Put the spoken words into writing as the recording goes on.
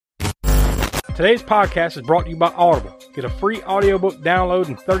Today's podcast is brought to you by Audible. Get a free audiobook download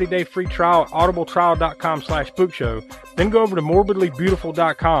and 30-day free trial at audibletrial.com/spookshow. Then go over to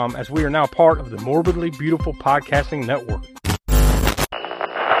morbidlybeautiful.com as we are now part of the Morbidly Beautiful Podcasting Network.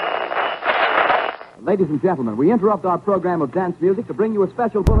 Ladies and gentlemen, we interrupt our program of dance music to bring you a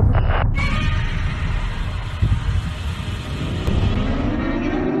special bulletin.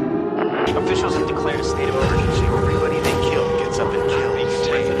 Officials have declared a state of emergency. Everybody they kill gets up and kills.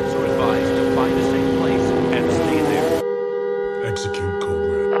 Residents are advised to find a safe place and stay there. Execute Code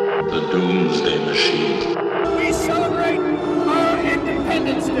Red. The Doomsday Machine. We celebrate our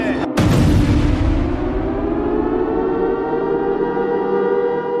Independence Day.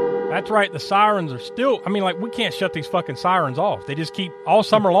 That's right, the sirens are still, we can't shut these fucking sirens off. They just keep, all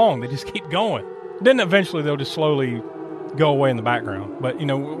summer long, they just keep going. Then eventually they'll just slowly go away in the background. But,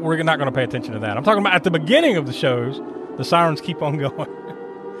 we're not going to pay attention to that. I'm talking about at the beginning of the shows, the sirens keep on going.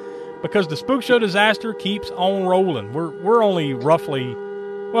 Because the Spook Show disaster keeps on rolling. We're only roughly,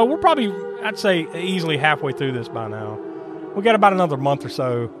 we're probably, I'd say, easily halfway through this by now. We got about another month or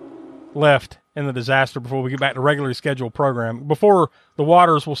so left in the disaster before we get back to regularly scheduled program. Before the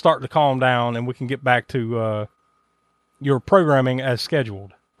waters will start to calm down and we can get back to your programming as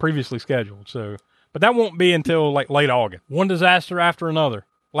scheduled, previously scheduled. So, but that won't be until like late August. One disaster after another.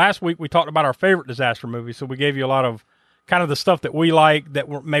 Last week we talked about our favorite disaster movie, so we gave you a lot of kind of the stuff that we like that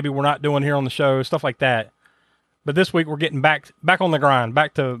maybe we're not doing here on the show, stuff like that. But this week we're getting back on the grind,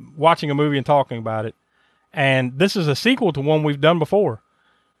 back to watching a movie and talking about it. And this is a sequel to one we've done before.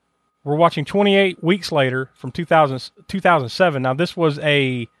 We're watching 28 Weeks Later from 2007. Now, this was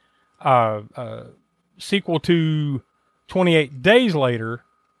a sequel to 28 Days Later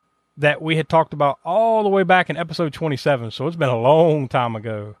that we had talked about all the way back in episode 27. So it's been a long time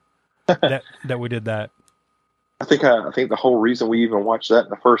ago that we did that. I think the whole reason we even watched that in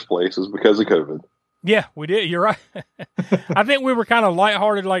the first place is because of COVID. Yeah, we did. You're right. I think we were kind of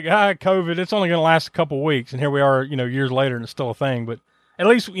lighthearted, like, COVID, it's only going to last a couple of weeks. And here we are, years later, and it's still a thing. But at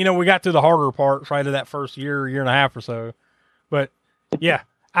least, we got through the harder parts right of that first year and a half or so. But, yeah,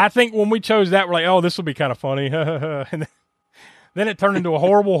 I think when we chose that, we're like, oh, this will be kind of funny. And then it turned into a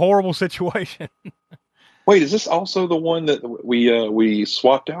horrible, horrible situation. Wait, is this also the one that we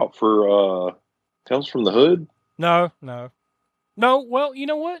swapped out for Tales from the Hood? No. Well, you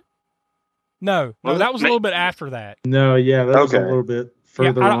know what? No, that was a little bit after that. No, yeah, that was a little bit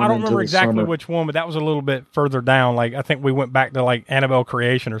further. I don't remember exactly which one, but that was a little bit further down. Like, I think we went back to like Annabelle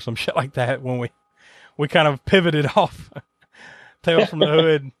Creation or some shit like that when we kind of pivoted off Tales from the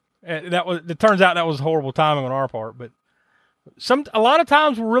Hood. It turns out that was horrible timing on our part, but a lot of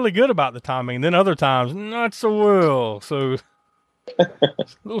times we're really good about the timing, and then other times not so well. So it's a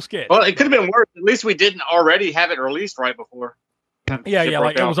little sketchy. Well, it could have been worse. At least we didn't already have it released right before. Yeah,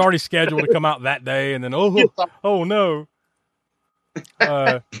 like it was already scheduled to come out that day, and then oh no.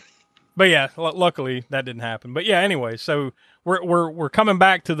 But yeah, luckily that didn't happen. But yeah, anyway, so we're coming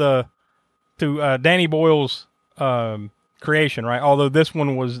back to Danny Boyle's creation, right? Although this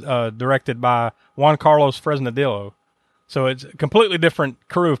one was directed by Juan Carlos Fresnadillo, so it's a completely different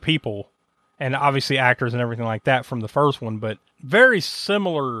crew of people, and obviously actors and everything like that from the first one, but very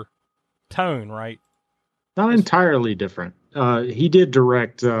similar tone, right? Not entirely different. He did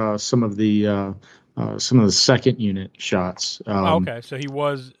direct some of the second unit shots. Okay, so he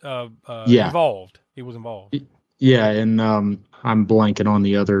was involved. He was involved. Yeah, and I'm blanking on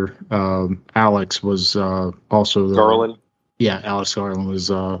the other. Alex was also Garland. Yeah, Alex Garland was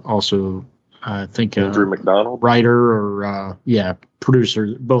also, I think, Andrew McDonald, writer or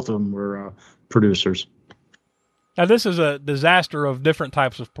producer. Both of them were producers. Now this is a disaster of different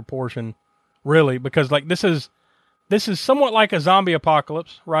types of proportion, really, because like this is somewhat like a zombie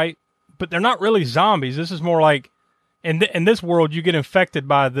apocalypse, right? But they're not really zombies. This is more like, in this world, you get infected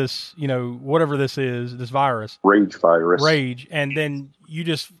by this, whatever this is, this virus. Rage virus. Rage. And then you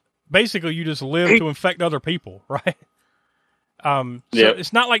just live to infect other people, right? So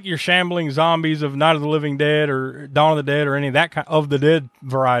it's not like you're shambling zombies of Night of the Living Dead or Dawn of the Dead or any of that kind of the Dead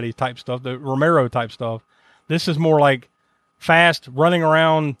variety type stuff, the Romero type stuff. This is more like fast running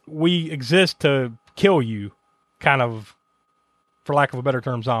around. We exist to kill you, kind of, for lack of a better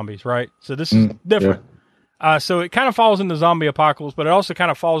term, zombies, right? So this is different. Yeah. So it kind of falls into zombie apocalypse, but it also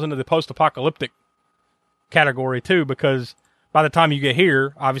kind of falls into the post-apocalyptic category too, because by the time you get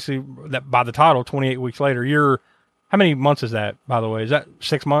here, obviously, that by the title, 28 Weeks Later, how many months is that, by the way? Is that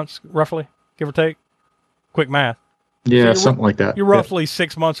 6 months, roughly, give or take? Quick math. Yeah, so something like that. You're roughly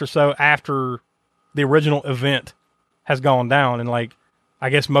 6 months or so after the original event has gone down, and like, I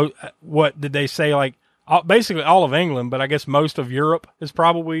guess what did they say? Like, basically all of England, but I guess most of Europe is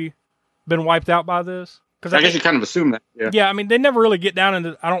probably been wiped out by this? Because I guess you kind of assume that. Yeah. Yeah, I mean, they never really get down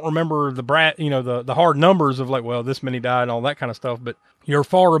into. I don't remember the hard numbers of like, well, this many died and all that kind of stuff. But you're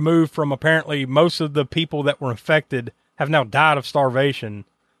far removed from apparently most of the people that were infected have now died of starvation.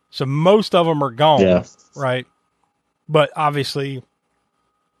 So most of them are gone, right? But obviously,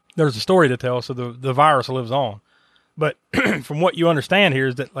 there's a story to tell, so the virus lives on. But from what you understand here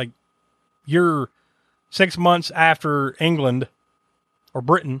is that, like, you're 6 months after England or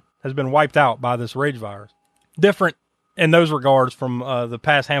Britain has been wiped out by this rage virus. Different in those regards from the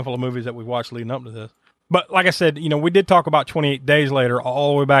past handful of movies that we've watched leading up to this. But like I said, we did talk about 28 Days Later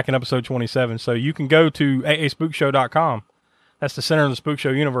all the way back in episode 27. So you can go to aaspookshow.com. That's the center of the Spook Show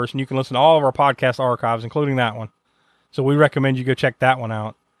universe, and you can listen to all of our podcast archives, including that one. So we recommend you go check that one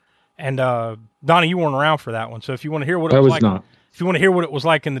out. And Donnie, you weren't around for that one, so if you want to hear what it was like, not. If you want to hear what it was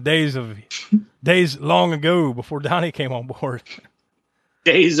like in the days long ago before Donnie came on board,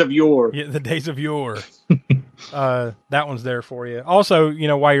 days of yore. Yeah, the days of yore. That one's there for you. Also,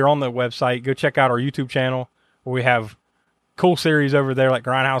 while you're on the website, go check out our YouTube channel where we have cool series over there like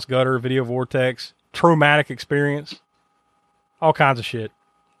Grindhouse Gutter, Video Vortex, Traumatic Experience, all kinds of shit.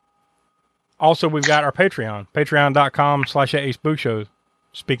 Also, we've got our Patreon, patreon.com/AASpookShow.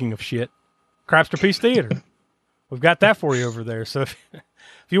 Speaking of shit, Crapster Peace Theater. We've got that for you over there. So if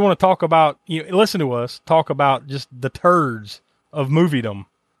you want to talk about, listen to us, talk about just the turds of moviedom,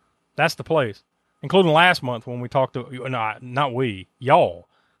 that's the place. Including last month when we talked to, not we, y'all,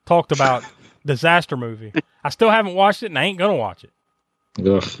 talked about Disaster Movie. I still haven't watched it and I ain't going to watch it.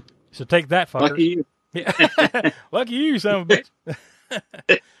 Ugh. So take that, fucker. Lucky you. Yeah. Lucky you, son of a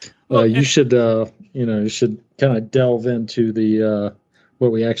bitch. You should, you should kind of delve into the,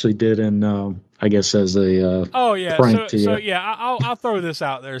 what we actually did in, I guess as a, prank to you. So yeah, I'll throw this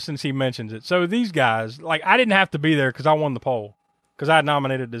out there since he mentions it. So these guys, like, I didn't have to be there because I won the poll because I had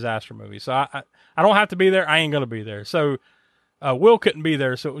nominated Disaster Movie. So I don't have to be there. I ain't going to be there. So Will couldn't be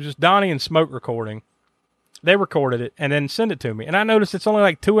there. So it was just Donnie and Smoke recording. They recorded it and then sent it to me. And I noticed it's only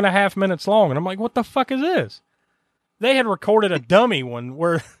like 2.5 minutes long. And I'm like, what the fuck is this? They had recorded a dummy one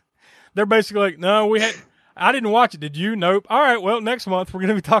where they're basically like, no, I didn't watch it. Did you? Nope. All right. Well, next month we're going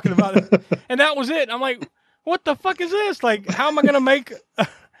to be talking about it. And that was it. I'm like, what the fuck is this? Like, how am I going to make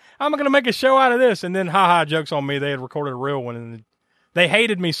a show out of this? And then, jokes on me. They had recorded a real one and they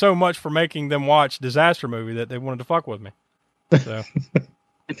hated me so much for making them watch Disaster Movie that they wanted to fuck with me. So.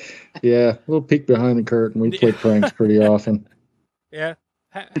 Yeah. A little peek behind the curtain. We play pranks pretty often. Yeah.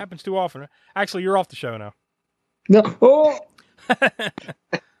 Happens too often. Actually, you're off the show now. No. Oh!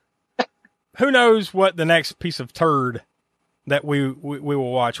 Who knows what the next piece of turd that we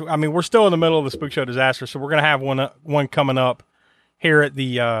will watch. I mean, we're still in the middle of the Spook Show Disaster, so we're going to have one coming up here at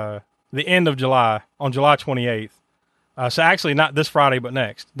the end of July, on July 28th. So actually not this Friday, but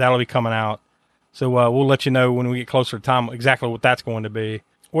next. That'll be coming out. So we'll let you know when we get closer to time exactly what that's going to be.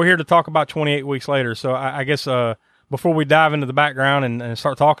 We're here to talk about 28 Weeks Later, so I guess before we dive into the background and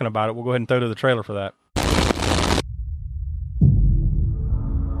start talking about it, we'll go ahead and throw to the trailer for that.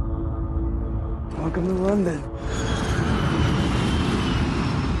 Welcome to London.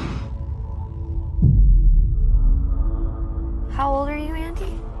 How old are you,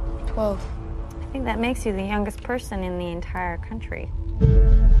 Auntie? 12. I think that makes you the youngest person in the entire country.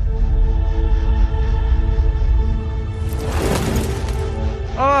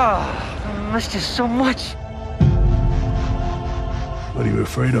 Oh, I missed you so much. What are you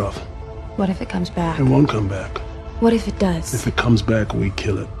afraid of? What if it comes back? It won't come back. What if it does? If it comes back, we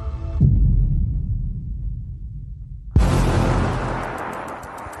kill it.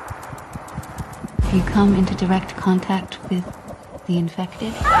 If you come into direct contact with the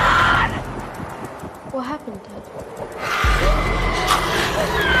infected. What happened, Dad?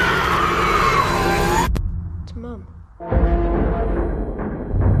 It's Mom.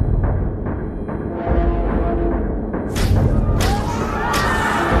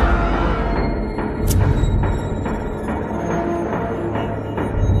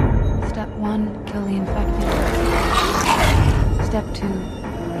 Step 1, kill the infected. Step 2,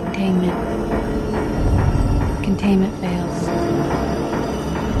 containment. Containment fails.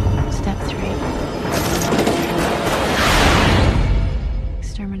 Step 3.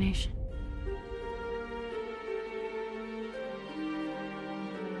 Extermination.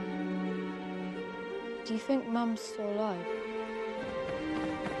 Do you think Mum's still alive?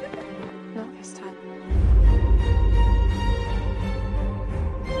 Not this time.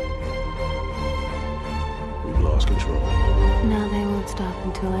 We've lost control. Now they won't stop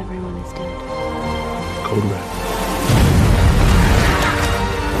until everyone is dead. Code Red.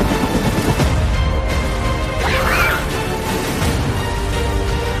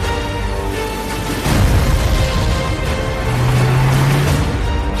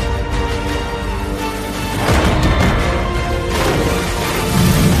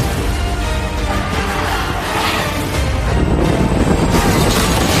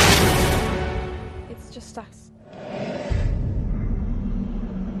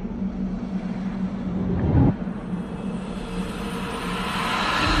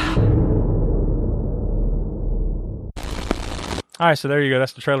 All right, so there you go.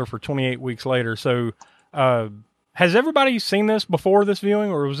 That's the trailer for 28 Weeks Later. So, has everybody seen this before this viewing,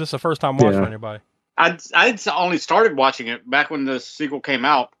 or was this a first time watch for anybody? I'd only started watching it back when the sequel came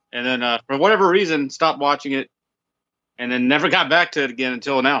out, and then for whatever reason stopped watching it, and then never got back to it again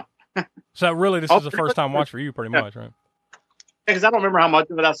until now. So really, this is a first time watch for you, pretty much, right? Because I don't remember how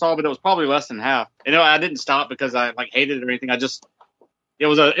much of it I saw, but it was probably less than half. I didn't stop because I hated it or anything. It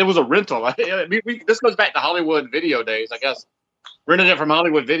was a rental. This goes back to Hollywood Video days, I guess. Rented it from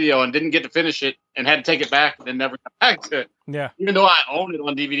Hollywood Video and didn't get to finish it and had to take it back and then never got back to it. Yeah. Even though I own it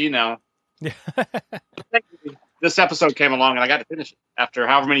on DVD now. Yeah. This episode came along and I got to finish it after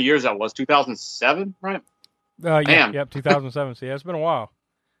however many years that was. 2007, right? Yep, 2007. So yeah, it's been a while.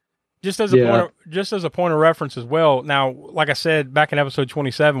 Just as a point of reference as well. Now, like I said, back in episode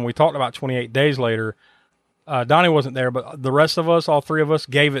 27, we talked about 28 Days Later. Donnie wasn't there, but the rest of us, all three of us,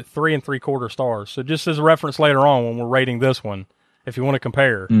 gave it 3 3/4 stars. So just as a reference later on when we're rating this one, if you want to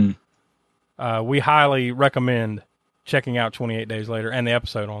compare, we highly recommend checking out 28 Days Later and the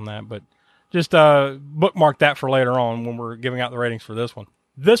episode on that. But just bookmark that for later on when we're giving out the ratings for this one.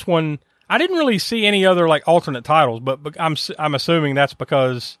 This one, I didn't really see any other like alternate titles, but I'm assuming that's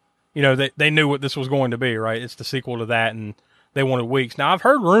because they knew what this was going to be, right? It's the sequel to that, and they wanted weeks. Now I've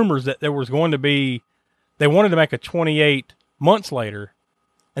heard rumors that there was going to be. They wanted to make a 28 months later,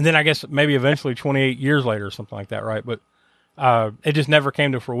 and then I guess maybe eventually 28 years later or something like that, right? But it just never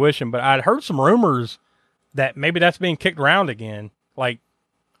came to fruition. But I'd heard some rumors that maybe that's being kicked around again. Like,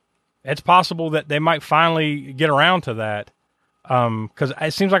 it's possible that they might finally get around to that. Because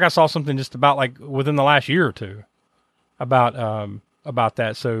it seems like I saw something just about like within the last year or two about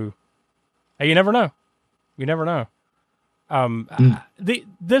that. So, hey, you never know. You never know.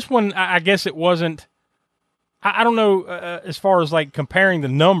 This one, I guess it wasn't. I don't know, as far as like comparing the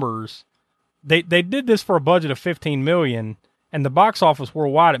numbers, they did this for a budget of $15 million, and the box office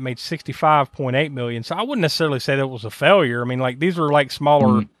worldwide, it made $65.8 million. So I wouldn't necessarily say that was a failure. I mean, like, these are like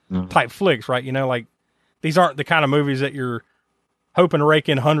smaller type flicks, right? Like, these aren't the kind of movies that you're hoping to rake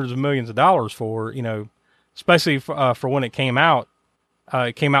in hundreds of millions of dollars for, especially for when it came out.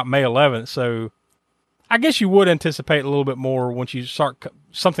 It came out May 11th. So I guess you would anticipate a little bit more once you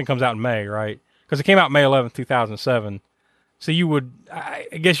something comes out in May, right? Because it came out May 11th, 2007. So you would, I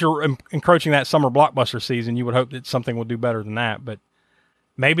guess you're encroaching that summer blockbuster season. You would hope that something will do better than that. But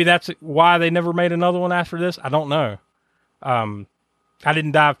maybe that's why they never made another one after this. I don't know. I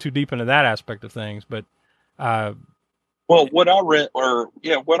didn't dive too deep into that aspect of things. But well, what I read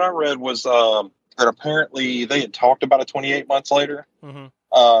was that apparently they had talked about it 28 months later. Mm-hmm.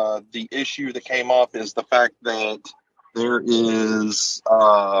 The issue that came up is the fact that there is,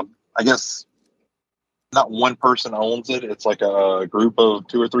 I guess, not one person owns it. It's like a group of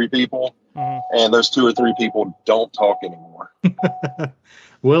 2 or 3 people. Mm-hmm. And those 2 or 3 people don't talk anymore.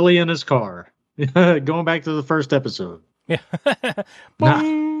 Willie in his car. Going back to the first episode. Yeah.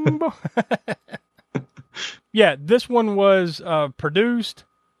 Yeah, this one was produced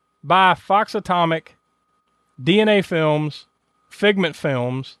by Fox Atomic, DNA Films, Figment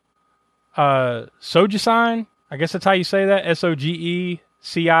Films, Sojacine. I guess that's how you say that. Sogecine.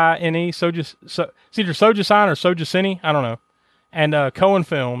 It's either Sojacine or Sojacine. I don't know. And Cohen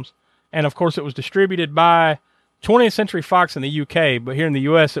Films. And of course, it was distributed by 20th Century Fox in the UK, but here in the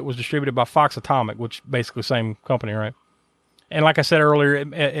US, it was distributed by Fox Atomic, which basically same company, right? And like I said earlier,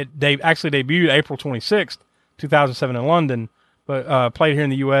 it actually debuted April 26th, 2007 in London, but played here in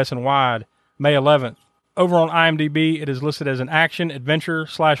the US and wide May 11th. Over on IMDb, it is listed as an action, adventure /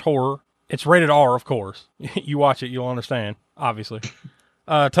 horror. It's rated R, of course. You watch it, you'll understand, obviously.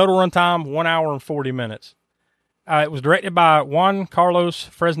 Total runtime, 1 hour and 40 minutes. It was directed by Juan Carlos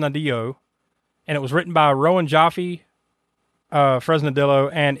Fresnadillo, and it was written by Rowan Jaffe Fresnadillo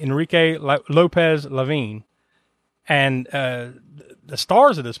and Enrique Lopez Lavin. And the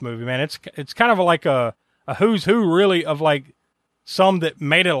stars of this movie, man, it's kind of like a who's who, really, of like some that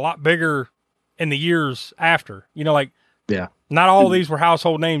made it a lot bigger in the years after. Yeah. Not all of these were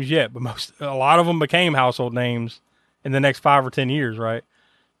household names yet, but a lot of them became household names in the next 5 or 10 years, right?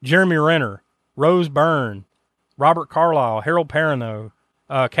 Jeremy Renner, Rose Byrne, Robert Carlyle, Harold Perrineau,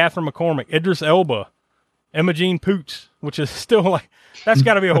 Catherine McCormick, Idris Elba, Imogen Poots, which is still like, that's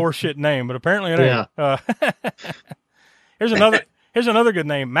got to be a horseshit name, but apparently it ain't. Yeah. Here's another good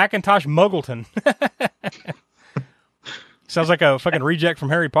name, Macintosh Muggleton. Sounds like a fucking reject from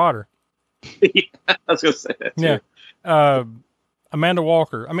Harry Potter. Yeah, I was going to say that too. Yeah. Amanda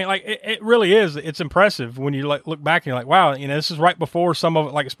Walker. I mean, like, it really is. It's impressive when you like look back and you're like, wow, this is right before some of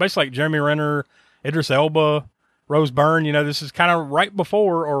it, like, especially like Jeremy Renner, Idris Elba, Rose Byrne. This is kind of right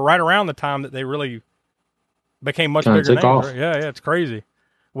before or right around the time that they really became much bigger names. Right? Yeah, it's crazy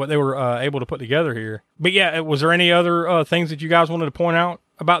what they were able to put together here. But yeah, was there any other things that you guys wanted to point out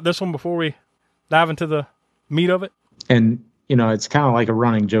about this one before we dive into the meat of it? And, it's kind of like a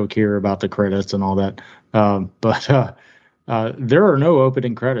running joke here about the credits and all that. But there are no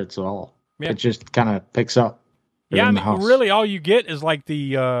opening credits at all. Yeah. It just kind of picks up. Yeah, I mean, really all you get is like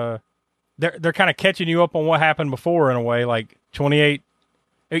the, they're kind of catching you up on what happened before in a way, like 28,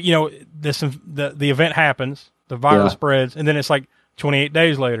 the event happens, the virus spreads, and then it's like 28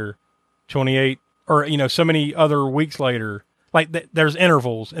 days later, 28, or, so many other weeks later, like there's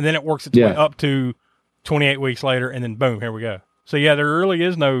intervals, and then it works its way up to 28 weeks later, and then boom, here we go. So yeah, there really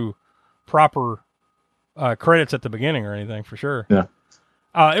is no proper credits at the beginning or anything for sure. Yeah.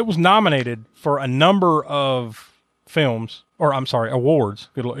 It was nominated for a number of films, or I'm sorry, awards.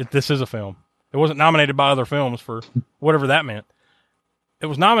 This is a film. It wasn't nominated by other films for whatever that meant. It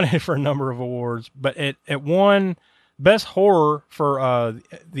was nominated for a number of awards, but it won Best Horror for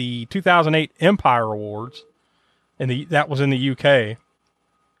the 2008 Empire Awards, and that was in the UK.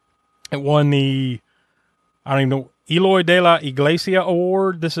 It won the, I don't even know, Eloy de la Iglesia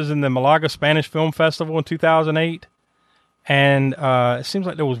Award. This is in the Malaga Spanish Film Festival in 2008. And it seems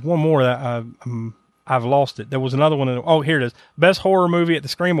like there was one more that I've lost it. There was another one. Here it is. Best Horror Movie at the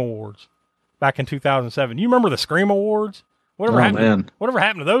Scream Awards back in 2007. You remember the Scream Awards? Whatever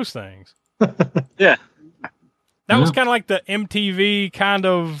happened to those things? Yeah. That was kind of like the MTV kind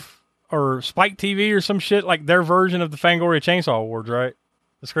of, or Spike TV or some shit, like their version of the Fangoria Chainsaw Awards, right?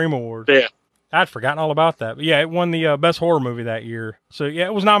 The Scream Awards. Yeah. I'd forgotten all about that. But yeah, it won the Best Horror Movie that year. So yeah,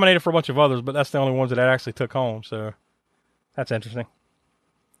 it was nominated for a bunch of others, but that's the only ones that it actually took home. So that's interesting.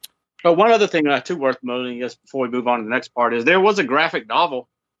 But one other thing too worth noting, just before we move on to the next part, is there was a graphic novel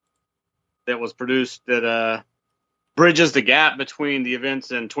that was produced that bridges the gap between the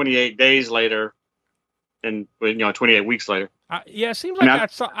events and 28 days later and 28 weeks later. Yeah, it seems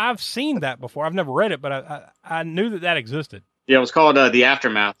like I've seen that before. I've never read it, but I knew that existed. Yeah, it was called The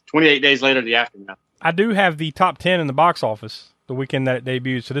Aftermath. 28 days later, The Aftermath. I do have the top 10 in the box office the weekend that it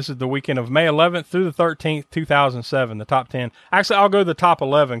debuted. So this is the weekend of May 11th through the 13th, 2007, the top 10. Actually, I'll go to the top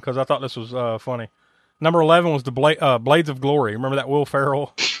 11 because I thought this was funny. Number 11 was the Blades of Glory. Remember that Will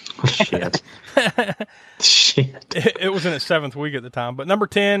Ferrell? Shit. Shit. It was in its 7th week at the time. But number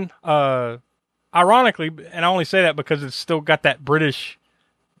 10, ironically, and I only say that because it's still got that British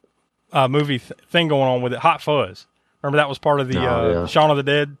movie thing going on with it, Hot Fuzz. Remember that was part of the Shaun of the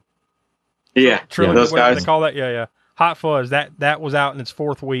Dead? Yeah. Trilogy, those guys. They call that? Yeah. Hot Fuzz. That was out in its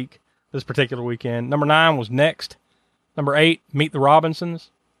 4th week this particular weekend. Number 9 was Next. Number 8, Meet the Robinsons.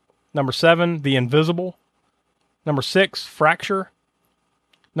 Number 7, The Invisible. Number 6, Fracture.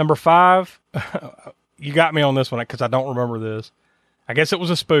 Number 5, you got me on this one because I don't remember this. I guess it was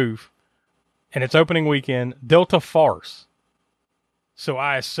a spoof. And its opening weekend, Delta Farce. So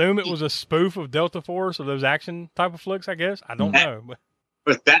I assume it was a spoof of Delta Force, or those action type of flicks, I guess. I don't know.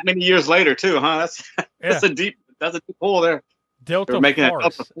 But that many years later, too, huh? That's a deep hole there. Delta They're making Force. a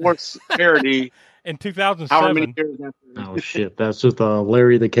Delta Force parody. In 2007. However many years after. Oh, shit. That's with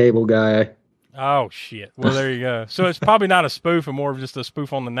Larry the Cable Guy. Oh, shit. Well, there you go. So it's probably not a spoof, or more of just a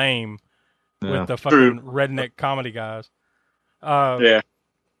spoof on the name with the fucking redneck comedy guys. Yeah.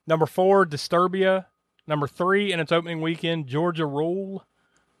 Number 4, Disturbia. Number 3, in its opening weekend, Georgia Rule.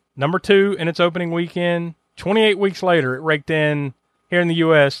 Number 2, in its opening weekend, 28 weeks later, it raked in, here in the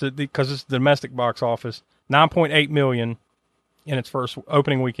U.S., because it's the domestic box office, $9.8 million in its first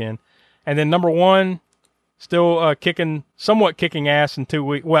opening weekend. And then number 1, still somewhat kicking ass in 2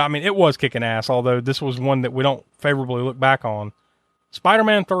 weeks. Well, I mean, it was kicking ass, although this was one that we don't favorably look back on.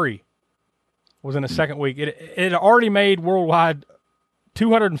 Spider-Man 3 was in its 2nd week. It had already made worldwide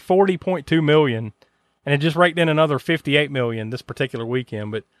 $240.2 million. And it just raked in another $58 million this particular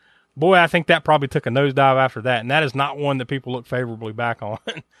weekend. But, boy, I think that probably took a nosedive after that. And that is not one that people look favorably back on.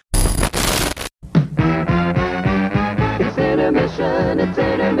 It's intermission, it's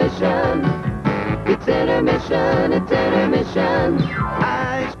intermission. It's intermission, it's intermission.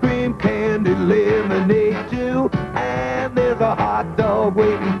 Ice cream, candy, lemonade, too. And there's a hot dog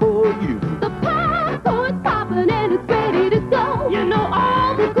waiting for you. The popcorn's popping and it's ready to go. You know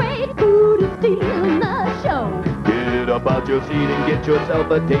all the great food is stealing the show. Get up out your seat and get yourself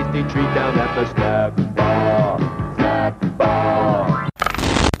a tasty treat down at the snack bar. Snack bar.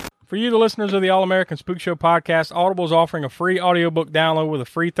 For you, the listeners of the All-American Spook Show podcast, Audible is offering a free audiobook download with a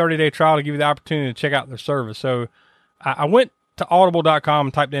free 30-day trial to give you the opportunity to check out their service. So I went to audible.com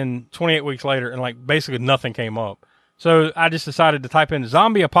and typed in 28 weeks later, and basically nothing came up. So I just decided to type in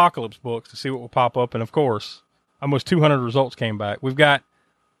zombie apocalypse books to see what will pop up. And of course, almost 200 results came back. We've got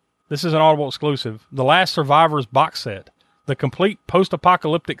This is an Audible exclusive. The Last Survivors box set. The complete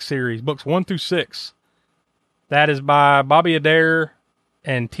post-apocalyptic series, books 1 through 6. That is by Bobby Adair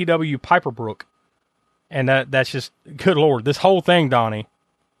and T.W. Piperbrook. And that's just, good Lord, this whole thing, Donnie,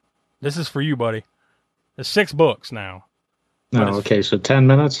 this is for you, buddy. There's 6 books now. Oh, okay, so 10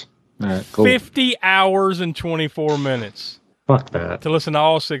 minutes? All right, cool. 50 hours and 24 minutes. Fuck that. To listen to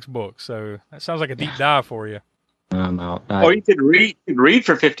all 6 books. So that sounds like a deep dive for you. No. You could read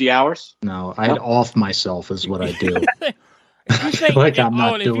for 50 hours. No, I'd off myself is what I do. You think, like I'm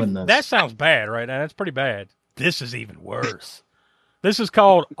not doing this. That sounds bad, right? Now, that's pretty bad. This is even worse. This is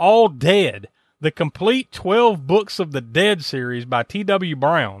called All Dead, the complete 12 books of the Dead series by T.W.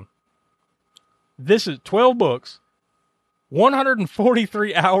 Brown. This is 12 books,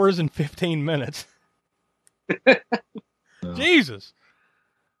 143 hours and 15 minutes. No. Jesus.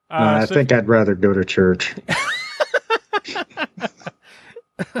 I think I'd rather go to church.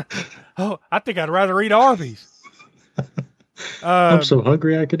 Oh, I think I'd rather eat Arby's. I'm so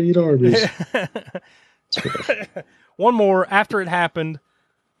hungry I could eat Arby's. One more, After It Happened,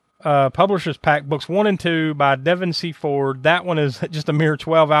 Publisher's Pack, books 1 and 2 by Devin C. Ford. That one is just a mere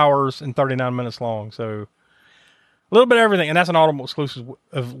 12 hours and 39 minutes long. So a little bit of everything, and that's an Audible exclusive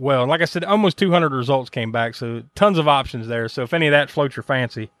as well. And like I said, almost 200 results came back, so tons of options there. So if any of that floats your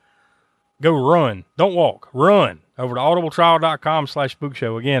fancy, go run. Don't walk. Run over to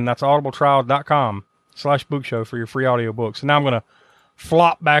audibletrial.com/spookshow. Again, that's audibletrial.com/spookshow for your free audiobooks. So now I'm going to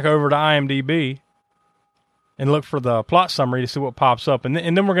flop back over to IMDb and look for the plot summary to see what pops up. And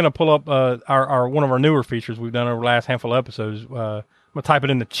then we're going to pull up our one of our newer features we've done over the last handful of episodes. I'm going to type it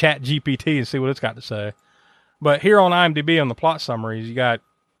into Chat GPT and see what it's got to say. But here on IMDb on the plot summaries, you got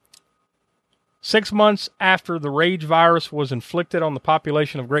 6 months after the rage virus was inflicted on the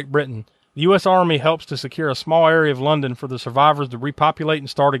population of Great Britain, the U.S. Army helps to secure a small area of London for the survivors to repopulate and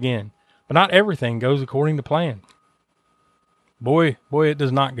start again. But not everything goes according to plan. Boy, it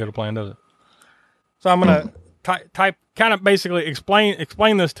does not go to plan, does it? So I'm going to type, kind of basically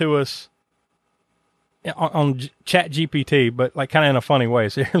explain this to us on Chat GPT, but like kind of in a funny way.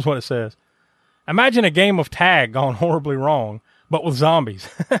 So here's what it says. Imagine a game of tag gone horribly wrong, but with zombies.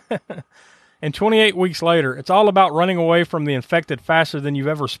 And 28 weeks later, it's all about running away from the infected faster than you've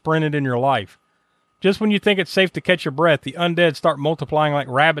ever sprinted in your life. Just when you think it's safe to catch your breath, the undead start multiplying like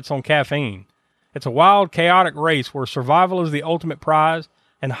rabbits on caffeine. It's a wild, chaotic race where survival is the ultimate prize,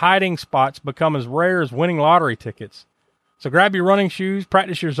 and hiding spots become as rare as winning lottery tickets. So grab your running shoes,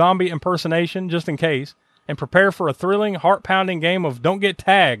 practice your zombie impersonation just in case, and prepare for a thrilling, heart-pounding game of don't get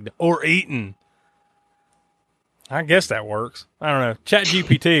tagged or eaten. I guess that works. I don't know.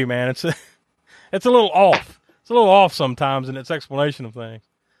 ChatGPT, man, it's a little off. It's a little off sometimes in its explanation of things.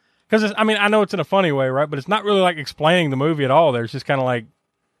 Because, I know it's in a funny way, right? But it's not really like explaining the movie at all there. It's just kind of like,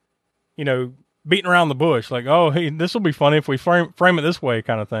 beating around the bush. Like, oh, hey, this will be funny if we frame it this way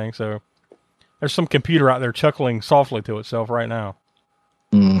kind of thing. So there's some computer out there chuckling softly to itself right now.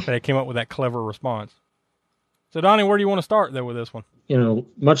 They came up with that clever response. So, Donnie, where do you want to start, though, with this one?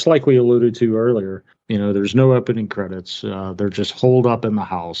 Much like we alluded to earlier, there's no opening credits. They're just holed up in the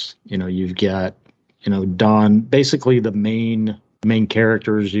house. You've got, Don, basically the main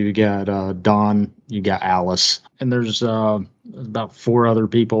characters. You got Don, you got Alice, and there's about 4 other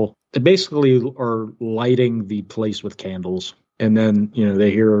people. They basically are lighting the place with candles. And then,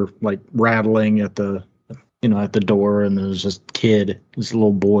 they hear like rattling at the door, and there's this kid, this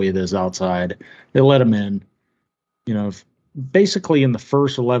little boy that's outside. They let him in. Basically in the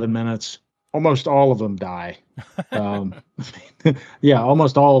first 11 minutes, almost all of them die. Yeah,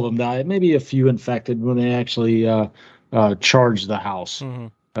 almost all of them die. Maybe a few infected when they actually charge the house.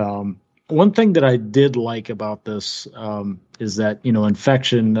 Mm-hmm. One thing that I did like about this is that,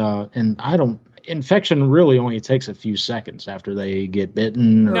 infection, infection really only takes a few seconds after they get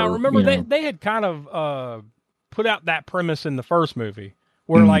bitten. Now, remember, they had kind of put out that premise in the first movie.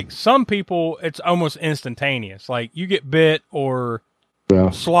 Where, like, some people, it's almost instantaneous. Like, you get bit or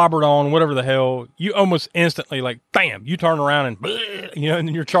slobbered on, whatever the hell, you almost instantly, like, bam, you turn around and, and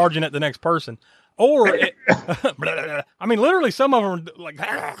then you're charging at the next person. Or, literally, some of them, like,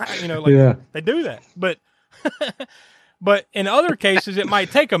 they do that. But in other cases, it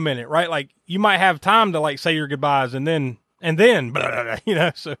might take a minute, right? Like, you might have time to, like, say your goodbyes and then,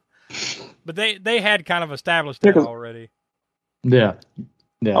 so. But they had kind of established that already. Yeah.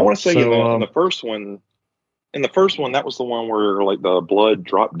 I want to say in the first one, that was the one where like the blood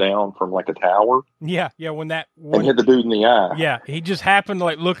dropped down from like a tower. Yeah, when that one and hit the dude in the eye. Yeah, he just happened to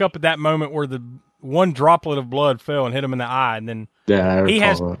like look up at that moment where the one droplet of blood fell and hit him in the eye, and then he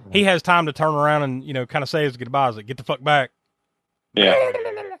has time to turn around and kind of say his goodbyes, like get the fuck back. Yeah,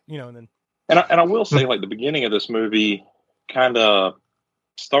 And then. And I will say, like, the beginning of this movie kind of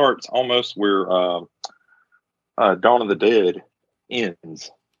starts almost where Dawn of the Dead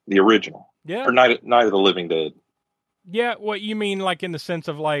ends, the original. Yeah. Or Night of the Living Dead. Yeah, what you mean, like in the sense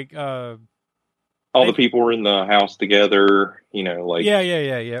of like all the people were in the house together, like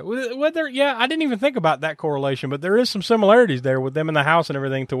yeah. Well, I didn't even think about that correlation, but there is some similarities there with them in the house and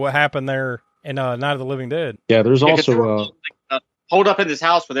everything to what happened there in Night of the Living Dead. Yeah, there's also hold up in this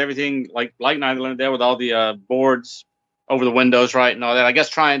house with everything like Night of the Living Dead with all the boards over the windows, right, and all that. I guess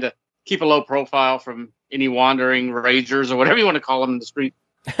trying to keep a low profile from any wandering ragers or whatever you want to call them in the street.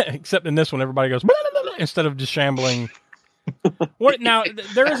 Except in this one, everybody goes instead of just shambling. What now?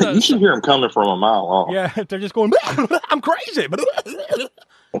 There is you should hear them coming from a mile off. Yeah, they're just going. I'm crazy,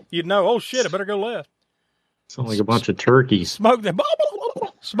 you'd know. Oh shit! I better go left. Sound like a bunch of turkeys. Smoke them.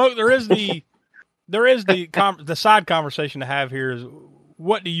 Smoke. There is the side conversation to have here is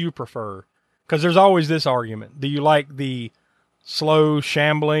what do you prefer? Because there's always this argument. Do you like the slow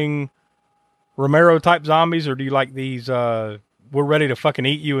shambling Romero type zombies, or do you like these? We're ready to fucking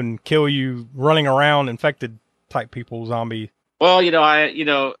eat you and kill you, running around infected type people zombie. Well, I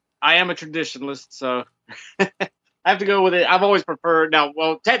am a traditionalist, so I have to go with it. I've always preferred. Now,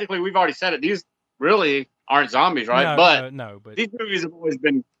 well, technically, we've already said it. These really aren't zombies, right? But these movies have always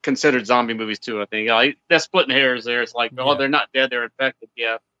been considered zombie movies too. I think they're splitting hairs there. It's like, they're not dead; they're infected.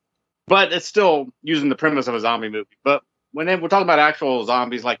 Yeah, but it's still using the premise of a zombie movie. But when we're talking about actual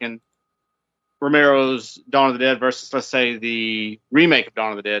zombies, like in Romero's Dawn of the Dead versus, let's say, the remake of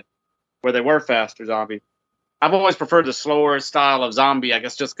Dawn of the Dead, where they were faster zombies. I've always preferred the slower style of zombie, I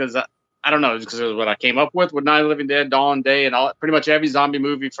guess, just because, I don't know, just because it was what I came up with Night of the Living Dead, Dawn, Day, and all. Pretty much every zombie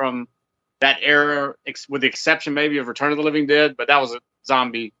movie from that era, with the exception maybe of Return of the Living Dead, but that was a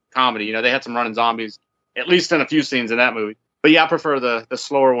zombie comedy. They had some running zombies, at least in a few scenes in that movie. But yeah, I prefer the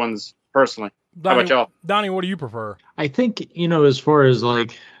slower ones personally. Donnie, how about y'all? Donnie, what do you prefer? I think, as far as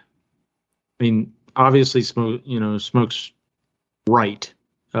like, I mean, obviously Smoke's right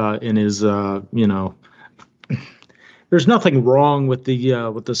in his, there's nothing wrong with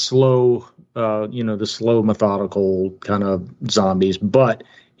the slow, the slow methodical kind of zombies, but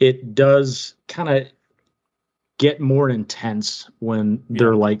it does kind of get more intense when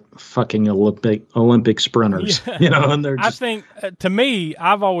they're like fucking Olympic sprinters, and they're just... I think to me,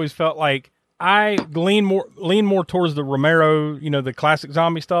 I've always felt like I lean more towards the Romero, the classic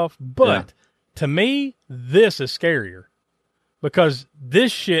zombie stuff, but to me, this is scarier because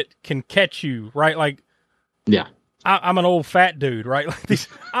this shit can catch you, right? Like, yeah. I'm an old fat dude, right? Like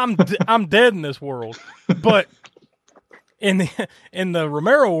I'm dead in this world, but in the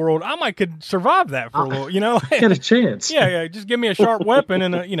Romero world, I could survive that for a little, Get a chance. Yeah. Just give me a sharp weapon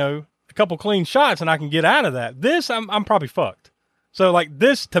and a couple clean shots, and I can get out of that. This, I'm probably fucked. So like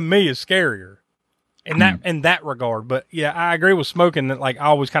this to me is scarier in that regard. But yeah, I agree with Smoking that like I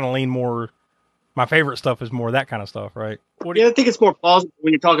always kind of lean more. My favorite stuff is more that kind of stuff, right? I think it's more plausible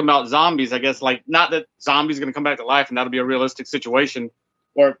when you're talking about zombies, I guess, like not that zombies are going to come back to life and that'll be a realistic situation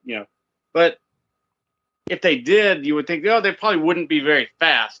but if they did, you would think, they probably wouldn't be very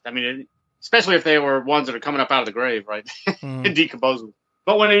fast. I mean, especially if they were ones that are coming up out of the grave, right? And decomposing.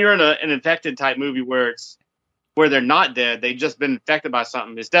 But when you're in an infected type movie where they're not dead, they've just been infected by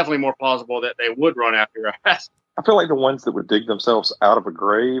something, it's definitely more plausible that they would run after your ass. I feel like the ones that would dig themselves out of a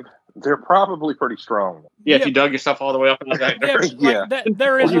grave, they're probably pretty strong. Yeah, if you dug yourself all the way up into that grave.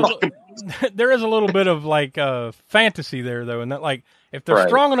 There is a little bit of like fantasy there though, and that like if they're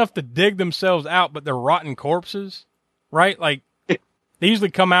strong enough to dig themselves out, but they're rotten corpses, right? Like they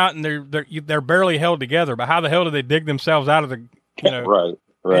usually come out and they're barely held together. But how the hell do they dig themselves out of the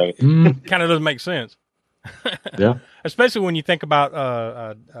right? It kind of doesn't make sense. Yeah, especially when you think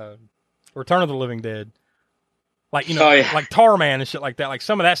about Return of the Living Dead. Like, like Tarman and shit like that. Like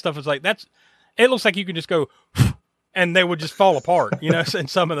some of that stuff is like, it looks like you can just go and they would just fall apart, in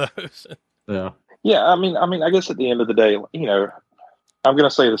some of those. Yeah. Yeah. I mean, I guess at the end of the day, I'm going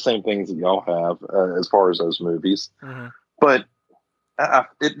to say the same things that y'all have as far as those movies, but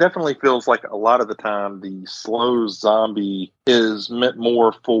it definitely feels like a lot of the time the slow zombie is meant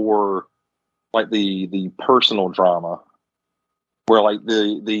more for like the personal drama. Where like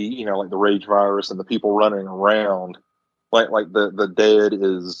the like the rage virus and the people running around, like the dead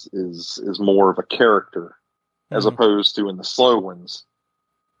is more of a character, as opposed to in the slow ones,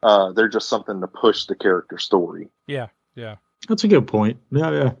 they're just something to push the character story. Yeah, that's a good point.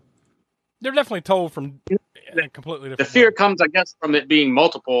 Yeah. They're definitely told from a completely different. The fear comes, I guess, from it being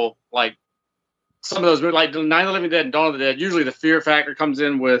multiple. Like some of those, like Night of the Living Dead and Dawn of the Dead. Usually, the fear factor comes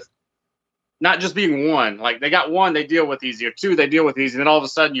in with not just being one. Like they got one, they deal with easy, or two, they deal with easy. And then all of a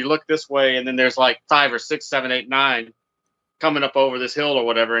sudden you look this way, and then there's like 5 or 6, 7, 8, 9 coming up over this hill or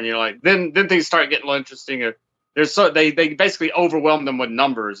whatever, and you're like, then things start getting a little interesting. Or they basically overwhelm them with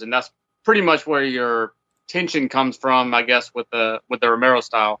numbers, and that's pretty much where your tension comes from, I guess, with the Romero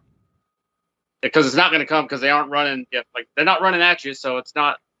style, because it's not going to come because they aren't running yet. Like they're not running at you, so it's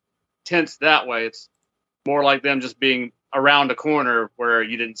not tense that way. It's more like them just being around a corner where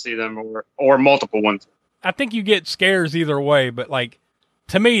you didn't see them, or multiple ones. I think you get scares either way, but like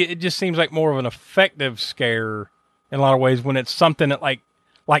to me, it just seems like more of an effective scare in a lot of ways when it's something that like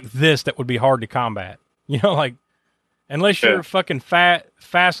this that would be hard to combat. You know, like unless you're fucking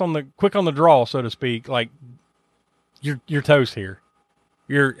quick on the draw, so to speak, like you're toast here.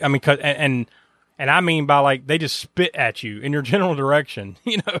 And I mean by like they just spit at you in your general direction.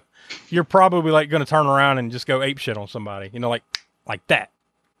 You know, you're probably like going to turn around and just go apeshit on somebody. You know, like that.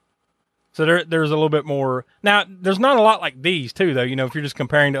 So there's a little bit more. Now there's not a lot like these too, though. You know, if you're just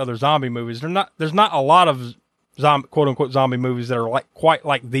comparing to other zombie movies, there's not a lot of quote unquote zombie movies that are like quite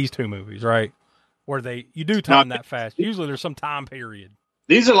like these two movies, right? Where you do time that fast. Usually there's some time period.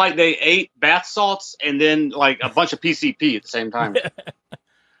 These are like they ate bath salts and then like a bunch of PCP at the same time.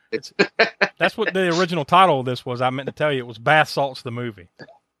 That's what the original title of this was. I meant to tell you it was Bath Salts the movie.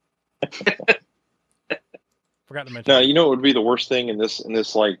 Forgot to mention. Now, you know what would be the worst thing in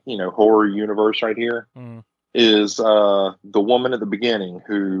this like, you know, horror universe right here is the woman at the beginning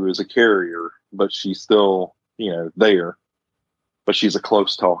who is a carrier, but she's still, you know, there, but she's a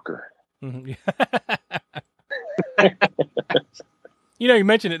close talker. Mm-hmm. You know, you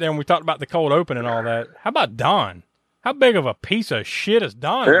mentioned it there when we talked about the cold open and all that. How about Don? How big of a piece of shit is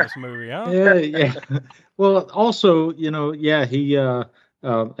Don in this movie, huh? Yeah. Well, also, you know, he, I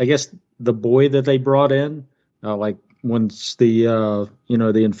guess the boy that they brought in, like once the, you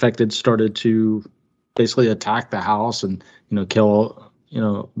know, the infected started to basically attack the house and, you know, kill, you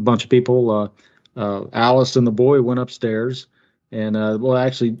know, a bunch of people, Alice and the boy went upstairs. And, well,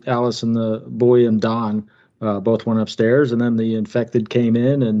 actually, Alice and the boy and Don both went upstairs. And then the infected came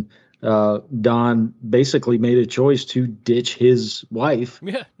in, and Don basically made a choice to ditch his wife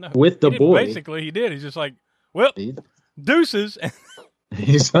with the boy. Basically, he did. He's just like, well, deuces.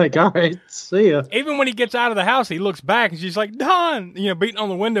 He's like, all right, see ya. Even when he gets out of the house, he looks back, and she's like, Don, you know, beating on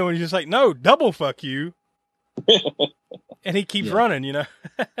the window, and he's just like, no, double fuck you. And he keeps running, you know.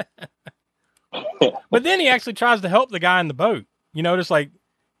 But then he actually tries to help the guy in the boat. You know, just like,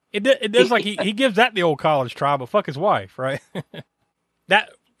 it does like he gives that the old college try, but fuck his wife, right?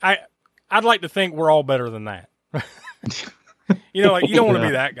 I'd like to think we're all better than that. You know, like you don't want to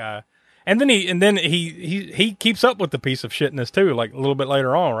be that guy. And then he keeps up with the piece of shitness too, like a little bit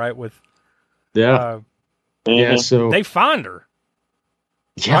later on, right? With so they find her.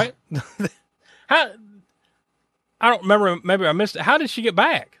 Yeah. Right? How I don't remember, maybe I missed it. How did she get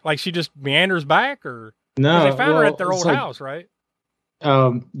back? Like she just meanders back, or no? They found her at their old house, right?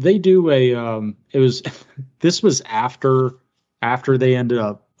 They do this was after they ended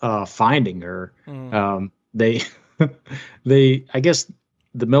up finding her. They I guess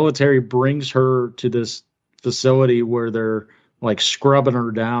the military brings her to this facility where they're like scrubbing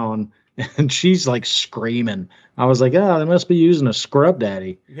her down, and she's like screaming. I was like, they must be using a scrub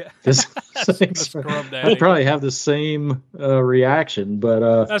daddy. Yeah. Scrub daddy. I'd probably have the same reaction,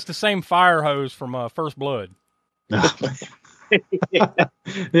 but that's the same fire hose from First Blood. Yeah,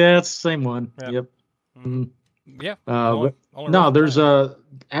 it's the same one. Yep. Mm-hmm. Yeah. No, there's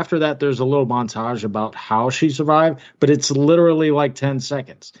after that there's a little montage about how she survived, but it's literally like 10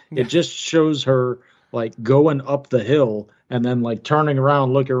 seconds. It just shows her like going up the hill and then like turning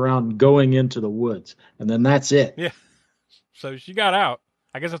around, looking around, going into the woods, and then that's it. Yeah. So she got out.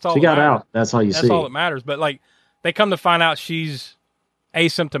 I guess that's all. She got out. That's all you see. That's all that matters. But like, they come to find out she's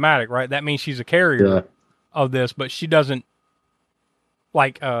asymptomatic, right? That means she's a carrier of this, but she doesn't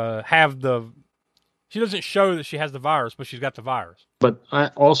like she doesn't show that she has the virus, but she's got the virus. But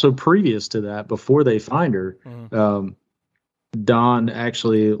also previous to that, before they find her, Don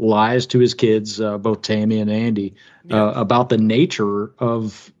actually lies to his kids, both Tammy and Andy, about the nature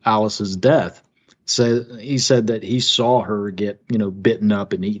of Alice's death. So he said that he saw her get, bitten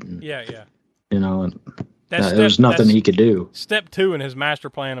up and eaten. Yeah. And there's nothing he could do. Step 2 in his master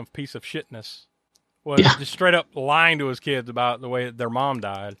plan of piece of shitness was just straight up lying to his kids about the way their mom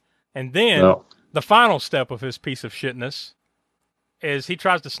died. And then the final step of his piece of shitness is he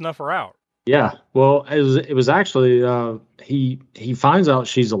tries to snuff her out. Yeah. Well, it was actually, he finds out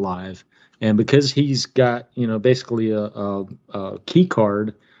she's alive, and because he's got, basically a key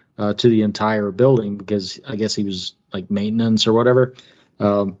card to the entire building, because I guess he was like maintenance or whatever.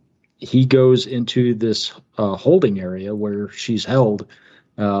 he goes into this holding area where she's held.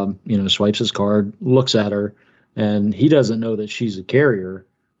 Swipes his card, looks at her, and he doesn't know that she's a carrier,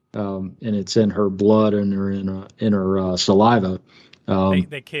 and it's in her blood and in her saliva.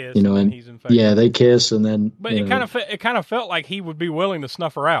 They kiss, and he's infected. Yeah, they kiss, and then. But it kind of felt like he would be willing to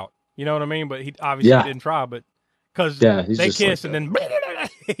snuff her out. You know what I mean? But he obviously didn't try. But because they kiss, and then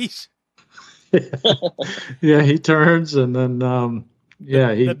he's. Yeah, he turns, and then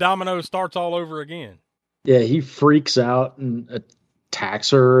the domino starts all over again. Yeah, he freaks out and attacks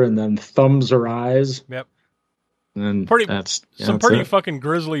her, and then thumbs her eyes. Yep. And pretty it. fucking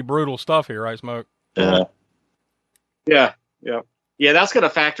grisly, brutal stuff here, right, Smoke? Yeah. Yeah, that's going to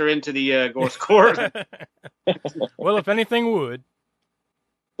factor into the gore score. Well, if anything would.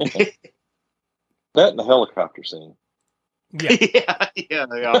 That and the helicopter scene. Yeah. Yeah.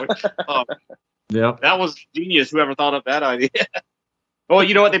 That was genius. Whoever thought up that idea. Well,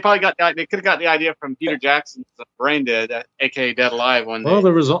 you know what? They probably they could have got the idea from Peter Jackson's Brain Dead, aka Dead Alive.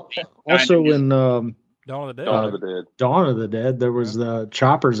 There was also in Dawn of the Dead. Dawn of the Dead, there was the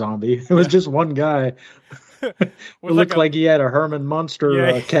chopper zombie. It was just one guy. It looked like he had a Herman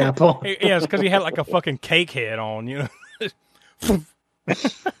Munster cap on. Yeah, it's because he had like a fucking cake head on, That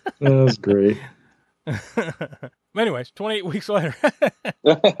was great. Anyways, 28 weeks later.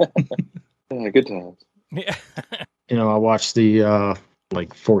 Yeah, good times. Yeah. I watched the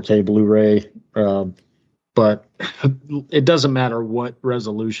 4K Blu-ray, but it doesn't matter what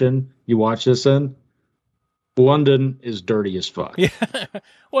resolution you watch this in. London is dirty as fuck. Yeah.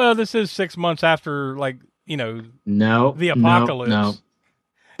 Well, this is 6 months after, the apocalypse.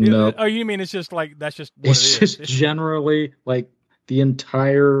 No. Oh, you mean it's just like that's just what it's just generally like the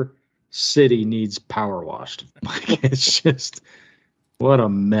entire city needs power washed. It's just what a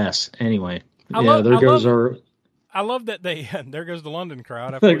mess. Anyway, I love that there goes the London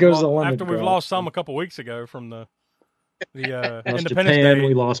crowd. After we've lost some a couple weeks ago from the Independence Japan, Day.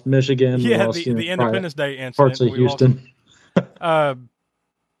 We lost Michigan. Yeah, we lost, the Independence Day incident. Parts of Houston.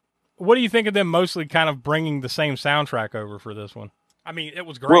 What do you think of them mostly kind of bringing the same soundtrack over for this one? I mean, it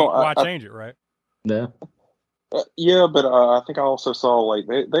was great. Why change it, right? Yeah. Yeah, but I think I also saw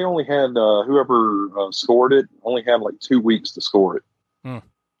they only had whoever scored it only had 2 weeks to score it.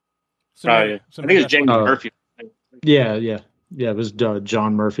 I think it's James Murphy. Yeah. It was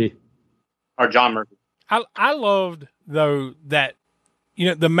John Murphy. Or John Murphy. I loved though that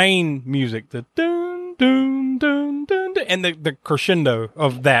the main music, the dun dun dun dun, dun and the crescendo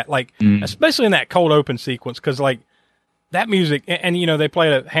of that, especially in that cold open sequence, because that music, and they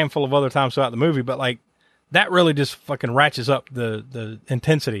played a handful of other times throughout the movie, but that really just fucking ratchets up the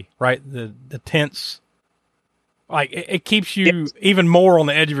intensity, right? The tense. It keeps you even more on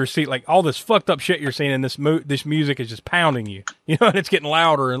the edge of your seat. All this fucked up shit you're seeing in this music is just pounding you, and it's getting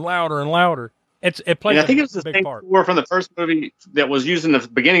louder and louder and louder. It plays. I think it was the same score from the first movie that was used in the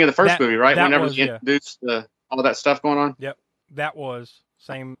beginning of the first movie, right? Whenever he introduced all that stuff going on. Yep, that was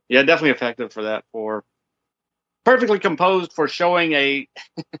same. Yeah, definitely effective for that. For perfectly composed for showing a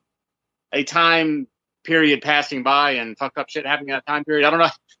time period passing by and fucked up shit happening in that time period. I don't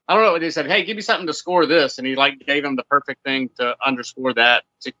know what they said. Hey, give me something to score this, and he gave him the perfect thing to underscore that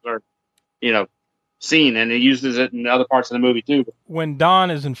particular, scene, and he uses it in other parts of the movie too. When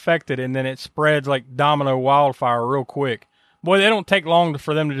Dawn is infected, and then it spreads like domino wildfire real quick. Boy, they don't take long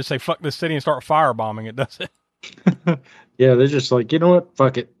for them to just say "fuck this city" and start firebombing it, does it? Yeah, they're just you know what?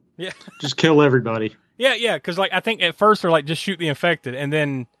 Fuck it. Yeah, just kill everybody. Yeah, because I think at first they're just shoot the infected, and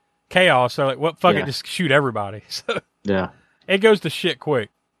then chaos. So fuck it, just shoot everybody. So yeah, it goes to shit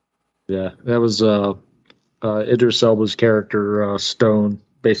quick. Yeah, that was Idris Elba's character Stone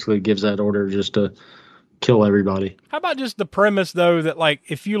basically gives that order just to kill everybody. How about just the premise though that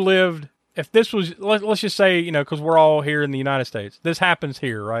if this was let's just say because we're all here in the United States, this happens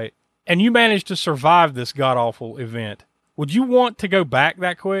here, right? And you managed to survive this god awful event, would you want to go back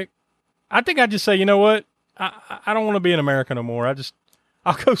that quick? I think I'd just say, you know what, I don't want to be in America no more.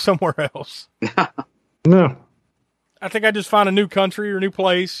 I'll go somewhere else. No. I think I just find a new country or a new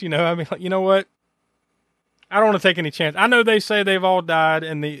place. You know what? I don't want to take any chance. I know they say they've all died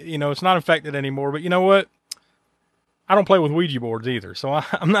and it's not infected anymore, but you know what? I don't play with Ouija boards either, so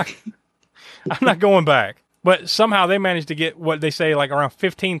I'm not going back. But somehow they managed to get what they say around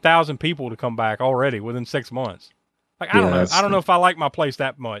 15,000 people to come back already within 6 months. I don't know. I don't know if I like my place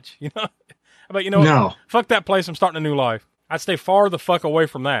that much. But no. Fuck that place. I'm starting a new life. I'd stay far the fuck away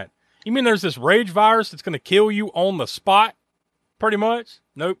from that. You mean there's this rage virus that's going to kill you on the spot? Pretty much?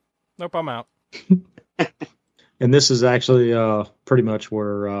 Nope, I'm out. And this is actually pretty much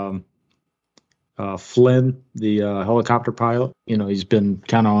where Flynn, the helicopter pilot. He's been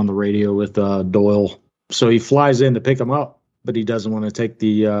kind of on the radio with Doyle. So he flies in to pick him up, but he doesn't want to take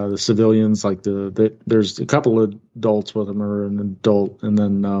the civilians. Like there's a couple of adults with him, or an adult, and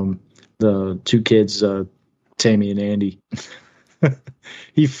then the two kids, Tammy and Andy.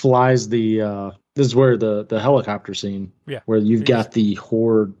 He flies this is where the helicopter scene, where you've got the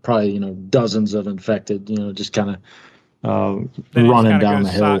horde, probably dozens of infected, just kind of running down the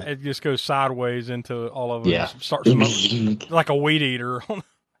hill. It just goes sideways into all of them. Yeah. Starts smoking like a weed eater.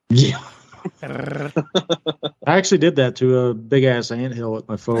 Yeah. I actually did that to a big ass anthill at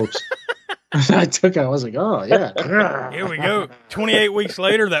my folks. I was like, oh yeah. Here we go. 28 weeks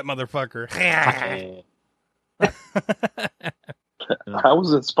later, that motherfucker. I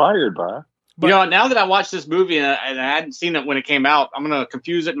was inspired by. But, now that I watched this movie and I hadn't seen it when it came out, I'm gonna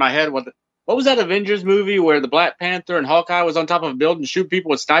confuse it in my head with what was that Avengers movie where the Black Panther and Hawkeye was on top of a building and shoot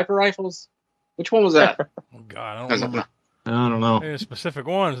people with sniper rifles? Which one was that? Oh God, I don't remember. I don't know. There's specific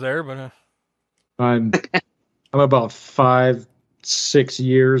ones there, but I'm about 5-6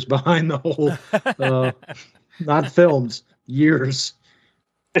 years behind the whole. Not films, years.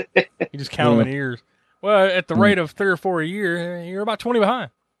 You just count them in years. Well, at the rate of 3 or 4 a year, you're about 20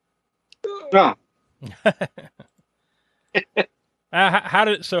 behind. No. How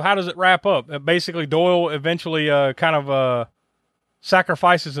does it wrap up? Basically, Doyle eventually kind of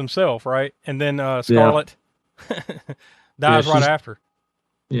sacrifices himself, right? And then Scarlet dies right after.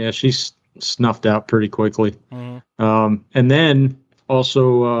 Yeah, she's snuffed out pretty quickly. Mm-hmm. And then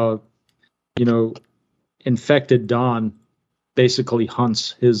also, infected Don basically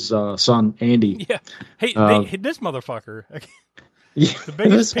hunts his son Andy. Yeah, hey, this motherfucker. Yeah, the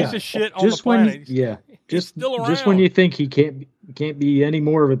biggest piece of shit on the planet. He's still around. Just when you think he can't be any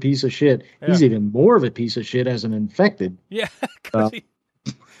more of a piece of shit, he's even more of a piece of shit as an infected. Yeah, because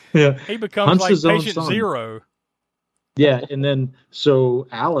he becomes like patient zero. Yeah, and then so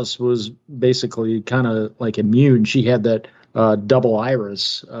Alice was basically kind of like immune. She had that double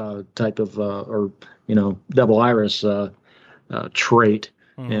iris type of double iris trait,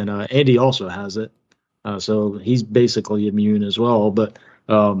 and Andy also has it. So he's basically immune as well, but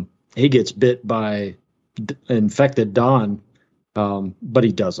he gets bit by infected Don, but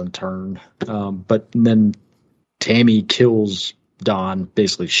he doesn't turn. But then Tammy kills Don,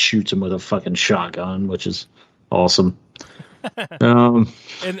 basically shoots him with a fucking shotgun, which is awesome. In a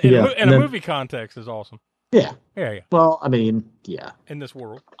movie context is awesome. Yeah. Yeah. Well, I mean, yeah. In this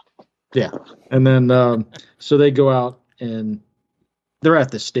world. Yeah. And then so they go out and they're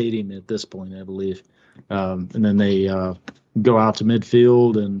at the stadium at this point, I believe. And then they go out to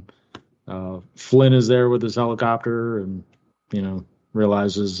midfield, and Flynn is there with his helicopter, and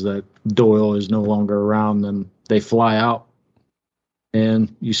realizes that Doyle is no longer around. Then they fly out,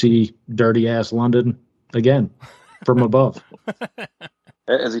 and you see dirty ass London again from above.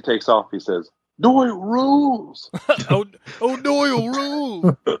 As he takes off, he says, "Doyle rules." oh, Doyle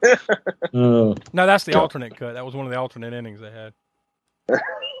rules. No, that's the alternate cut. That was one of the alternate endings they had.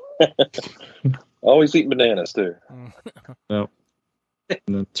 Always eat bananas too. Yep. And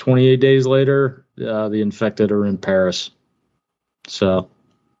then 28 days later, the infected are in Paris. So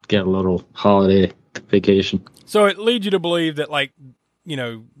get a little holiday vacation. So it leads you to believe that,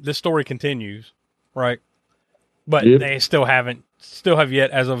 this story continues, right? But they still have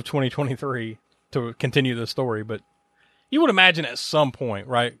yet, as of 2023, to continue the story. But you would imagine at some point,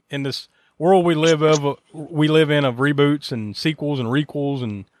 right, in this world we live in of reboots and sequels and requels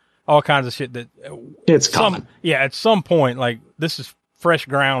and all kinds of shit, that it's coming. At some point, this is fresh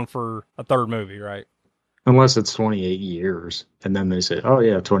ground for a third movie, right? Unless it's 28 years, and then they say, "Oh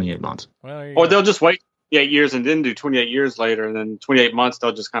yeah, 28 months." Well, or they'll just wait 8 years and then do 28 years later, and then 28 months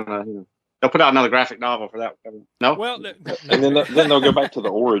they'll just kind of they'll put out another graphic novel for that. No, well, and then they'll go back to the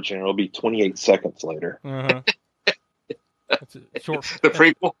origin. It'll be 28 seconds later. Uh-huh. It's a short. The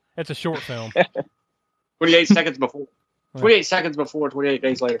prequel. It's a short film. 28 seconds before. 28 seconds before. 28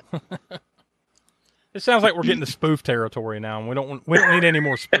 days later. It sounds like we're getting to spoof territory now, and we don't need any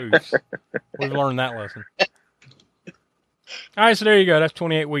more spoofs. We've learned that lesson. All right, so there you go. That's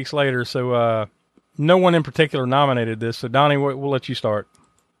 28 weeks later. So no one in particular nominated this. So Donnie, we'll let you start.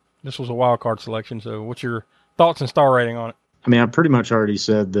 This was a wild card selection. So what's your thoughts and star rating on it? I mean, I pretty much already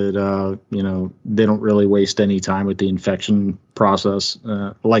said that, they don't really waste any time with the infection process.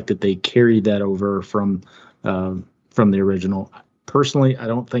 Like that they carried that over from the original. Personally, I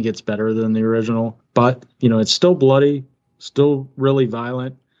don't think it's better than the original, but, it's still bloody, still really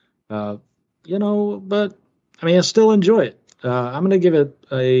violent, but, I mean, I still enjoy it. I'm going to give it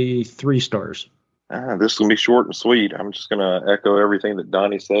a 3 stars. This is going to be short and sweet. I'm just going to echo everything that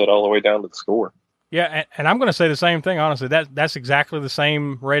Donnie said all the way down to the score. Yeah, and I'm going to say the same thing, honestly. That's exactly the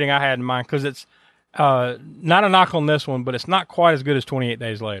same rating I had in mind, because it's not a knock on this one, but it's not quite as good as 28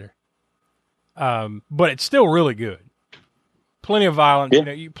 Days Later. But it's still really good. Plenty of violence,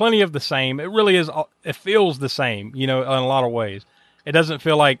 plenty of the same. It really is. It feels the same, in a lot of ways. It doesn't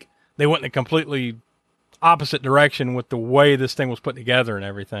feel like they went in a completely opposite direction with the way this thing was put together and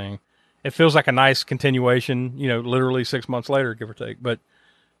everything. It feels like a nice continuation, literally 6 months later, give or take. But,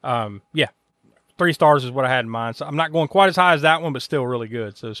 3 stars is what I had in mind. So I'm not going quite as high as that one, but still really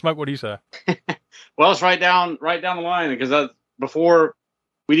good. So, Smoke, what do you say? Well, it's right down the line, because before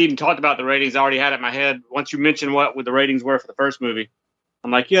we'd even talked about the ratings, I already had it in my head. Once you mentioned what the ratings were for the first movie,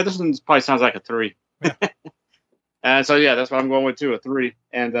 I'm like, yeah, this one probably sounds like a 3. Yeah. And so, yeah, that's what I'm going with too, a 3.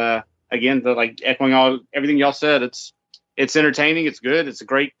 And again, echoing everything y'all said, it's entertaining, it's good, it's a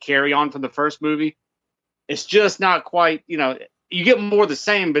great carry on from the first movie. It's just not quite, you get more of the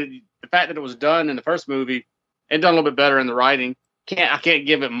same, but the fact that it was done in the first movie and done a little bit better in the writing, I can't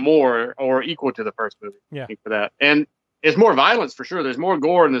give it more or equal to the first movie. Yeah, for that. And it's more violence for sure. There's more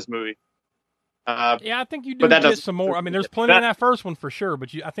gore in this movie. I think you do get some more. I mean, there's plenty in that first one for sure, but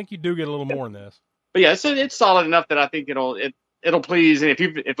I think you do get a little more in this. But yeah, it's solid enough that I think it'll please. And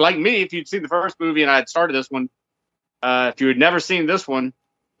if like me, if you'd seen the first movie and I had started this one, if you had never seen this one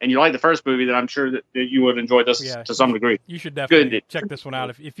and you like the first movie, then I'm sure that you would enjoy this to some degree. You should definitely check this one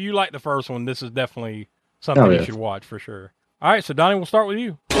out. If you like the first one, this is definitely something you should watch for sure. All right, so Donnie, we'll start with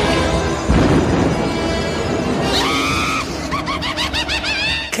you.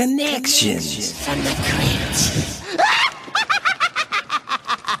 Connections from the crypt.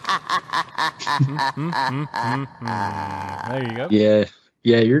 There you go.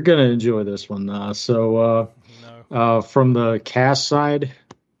 Yeah, you're gonna enjoy this one. From the cast side,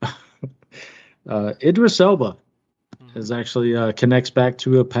 Idris Elba is actually connects back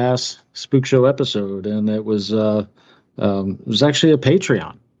to a past Spook Show episode, and it was actually a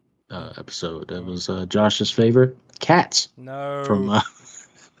Patreon episode. It was Josh's favorite, Cats. No. From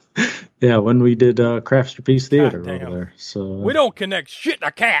when we did Crafts for Peace Theater over there. So we don't connect shit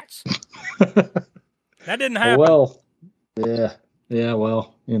to cats. That didn't happen. Well, yeah.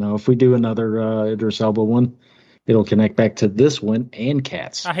 Well, if we do another Idris Elba one, it'll connect back to this one and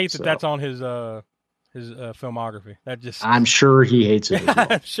Cats. I hate that that's on his filmography. That just I'm sure he hates it. As well.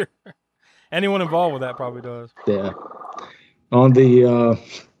 I'm sure anyone involved with that probably does. Yeah. On the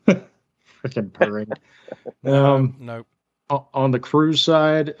freaking purring. Nope. On the crew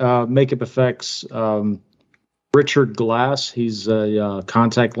side, makeup effects, Richard Glass, he's a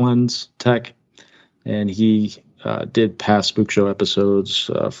contact lens tech, and he did past Spook Show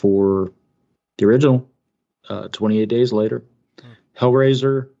episodes for the original 28 Days Later,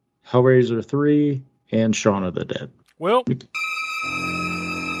 Hellraiser, Hellraiser 3, and Shaun of the Dead. Well,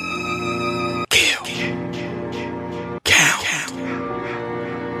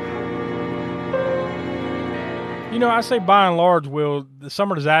 I say by and large, Will, the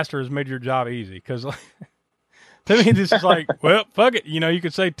summer disaster has made your job easy, because to me, this is like, well, fuck it. You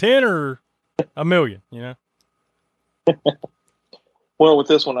could say 10 or a million, Well, with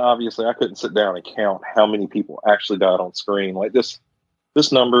this one, obviously, I couldn't sit down and count how many people actually died on screen. Like this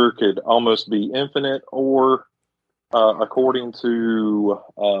number could almost be infinite, or according to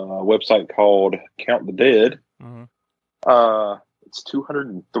a website called Count the Dead, it's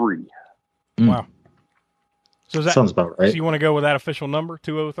 203. Wow. So sounds about right. So you want to go with that official number,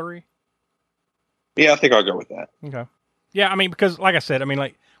 203? Yeah, I think I'll go with that. Okay. Yeah, I mean, because like I said,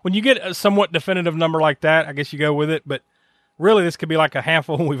 when you get a somewhat definitive number like that, I guess you go with it. But really, this could be like a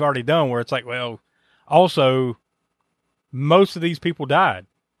handful we've already done, where it's like, well, also, most of these people died.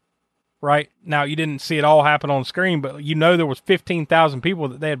 Right? Now, you didn't see it all happen on screen, but there was 15,000 people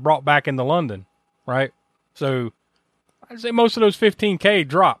that they had brought back into London. Right? So, I'd say most of those 15K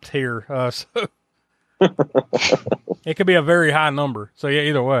dropped here. So it could be a very high number. So, yeah,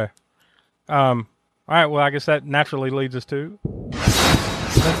 either way. All right, well, I guess that naturally leads us to...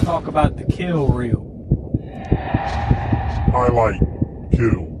 Let's talk about the kill reel. Highlight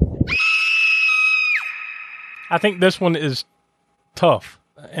kill. I think this one is tough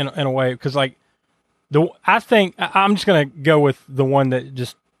in a way, because I think I'm just gonna go with the one that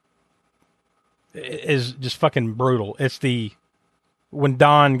just is just fucking brutal. It's when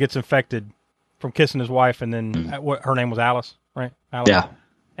Don gets infected from kissing his wife, and then her name was Alice, right? Alice. Yeah.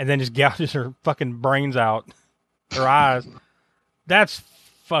 And then just gouges her fucking brains out, her eyes. That's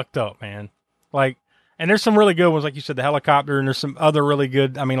fucked up, man. And there's some really good ones, like you said, the helicopter, and there's some other really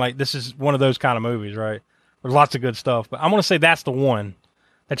good. This is one of those kind of movies, right? There's lots of good stuff, but I'm gonna say that's the one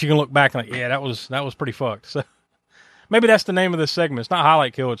that you can look back and yeah, that was pretty fucked. So maybe that's the name of this segment. It's not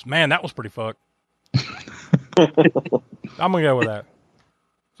highlight kill. It's man, that was pretty fucked. I'm going to go with that.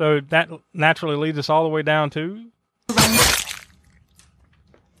 So that naturally leads us all the way down to...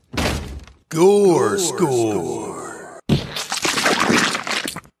 Gore Score.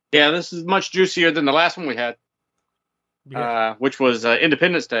 Yeah, this is much juicier than the last one we had, which was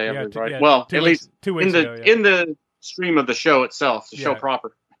Independence Day, I believe, right? Well, at least 2 weeks ago, in the stream of the show itself, the show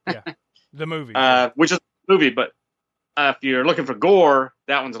proper. The movie. Which is a movie, but if you're looking for gore,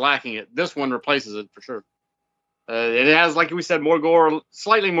 that one's lacking it. This one replaces it for sure. It has, like we said, more gore,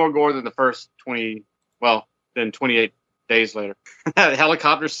 slightly more gore than the first 28 days later. That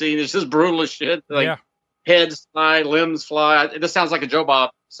helicopter scene is just brutal as shit. Like, heads fly, limbs fly. This sounds like a Joe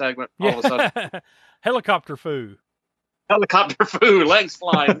Bob segment all of a sudden. Helicopter foo. Helicopter foo, legs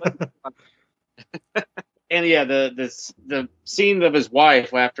fly. And yeah, the scene of his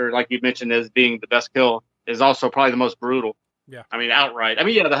wife after, like you mentioned, as being the best kill is also probably the most brutal. Yeah. I mean, outright. I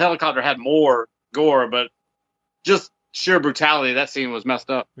mean, yeah, the helicopter had more gore, but just sheer brutality, that scene was messed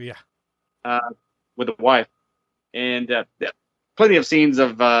up. Yeah. With the wife. And plenty of scenes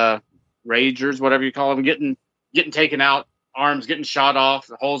of ragers, whatever you call them, getting taken out, arms getting shot off,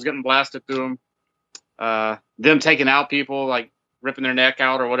 the holes getting blasted through them, them taking out people, like ripping their neck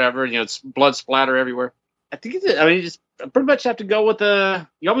out or whatever. You know, it's blood splatter everywhere. I think you just pretty much have to go with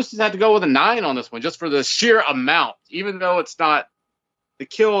you almost just have to go with a 9 on this one, just for the sheer amount, even though it's not, the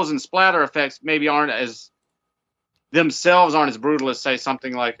kills and splatter effects maybe aren't as brutal as, say,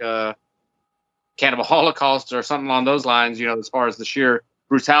 something like Cannibal Holocaust or something along those lines, you know, as far as the sheer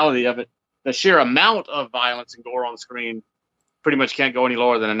brutality of it. The sheer amount of violence and gore on the screen pretty much can't go any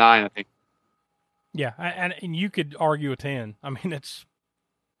lower than a 9, I think. Yeah, and you could argue a 10. I mean, it's...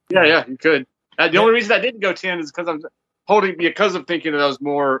 Yeah, you could. The only reason I didn't go 10 is because I'm thinking of those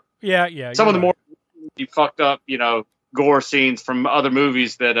more... some of the more fucked up, you know, gore scenes from other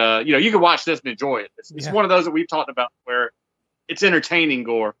movies that, you know, you can watch this and enjoy it. It's one of those that we've talked about where it's entertaining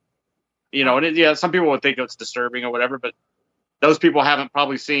gore. You know, and some people would think it's disturbing or whatever, but those people haven't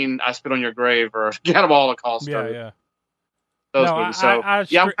probably seen I Spit on Your Grave or Cannibal Holocaust. Those movies. So, I'm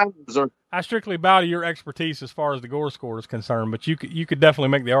kind of reserved. I strictly bow to your expertise as far as the gore score is concerned, but you could definitely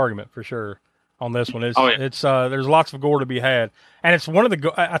make the argument for sure on this one. It's there's lots of gore to be had, and it's one of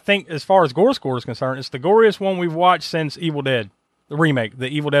the I think as far as gore score is concerned, it's the goriest one we've watched since Evil Dead, the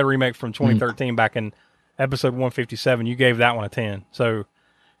Evil Dead remake from 2013 back in episode 157. You gave that one a 10, so.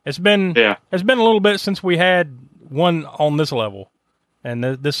 It's been a little bit since we had one on this level, and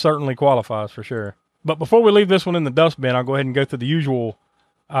this certainly qualifies for sure. But before we leave this one in the dustbin, I'll go ahead and go through the usual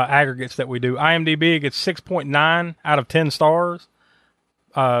aggregates that we do. IMDb gets 6.9 out of 10 stars.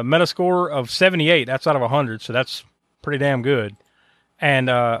 Metascore of 78. That's out of 100, so that's pretty damn good. And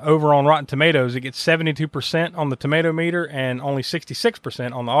over on Rotten Tomatoes, it gets 72% on the tomato meter and only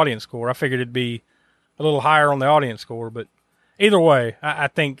 66% on the audience score. I figured it'd be a little higher on the audience score, but either way, I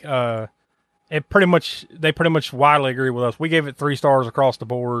think they pretty much widely agree with us. We gave it 3 stars across the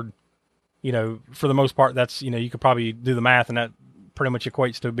board. You know, for the most part, that's, you know, you could probably do the math, and that pretty much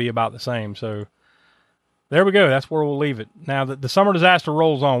equates to be about the same. So there we go. That's where we'll leave it. Now that the summer disaster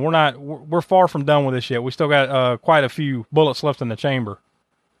rolls on, we're far from done with this yet. We still got quite a few bullets left in the chamber.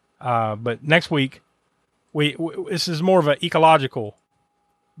 But next week, this is more of an ecological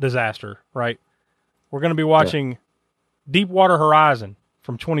disaster, right? We're going to be watching Deepwater Horizon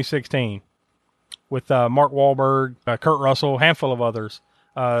from 2016 with Mark Wahlberg, Kurt Russell, a handful of others.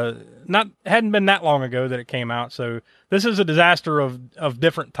 Hadn't been that long ago that it came out. So this is a disaster of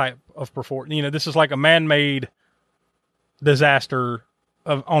different type of performance. You know, this is like a man-made disaster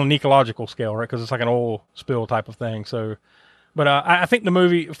on an ecological scale, right? Because it's like an oil spill type of thing. So, but I think the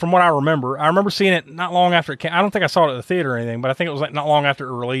movie, from what I remember seeing it not long after it came. I don't think I saw it at the theater or anything, but I think it was like not long after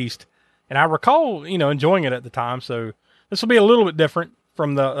it released. And I recall, you know, enjoying it at the time. So this will be a little bit different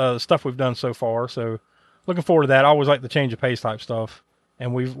from the stuff we've done so far. So looking forward to that. I always like the change of pace type stuff.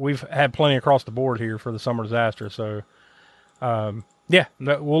 And we've had plenty across the board here for the summer disaster. So,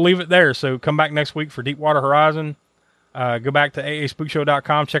 we'll leave it there. So come back next week for Deepwater Horizon. Go back to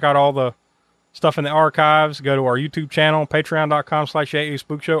aaspookshow.com. Check out all the stuff in the archives. Go to our YouTube channel,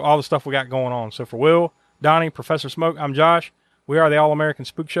 patreon.com/aaspookshow. All the stuff we got going on. So for Will, Donnie, Professor Smoke, I'm Josh. We are the All-American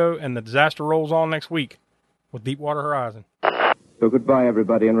Spook Show, and the disaster rolls on next week with Deepwater Horizon. So goodbye,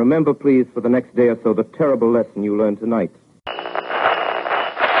 everybody. And remember, please, for the next day or so, the terrible lesson you learned tonight.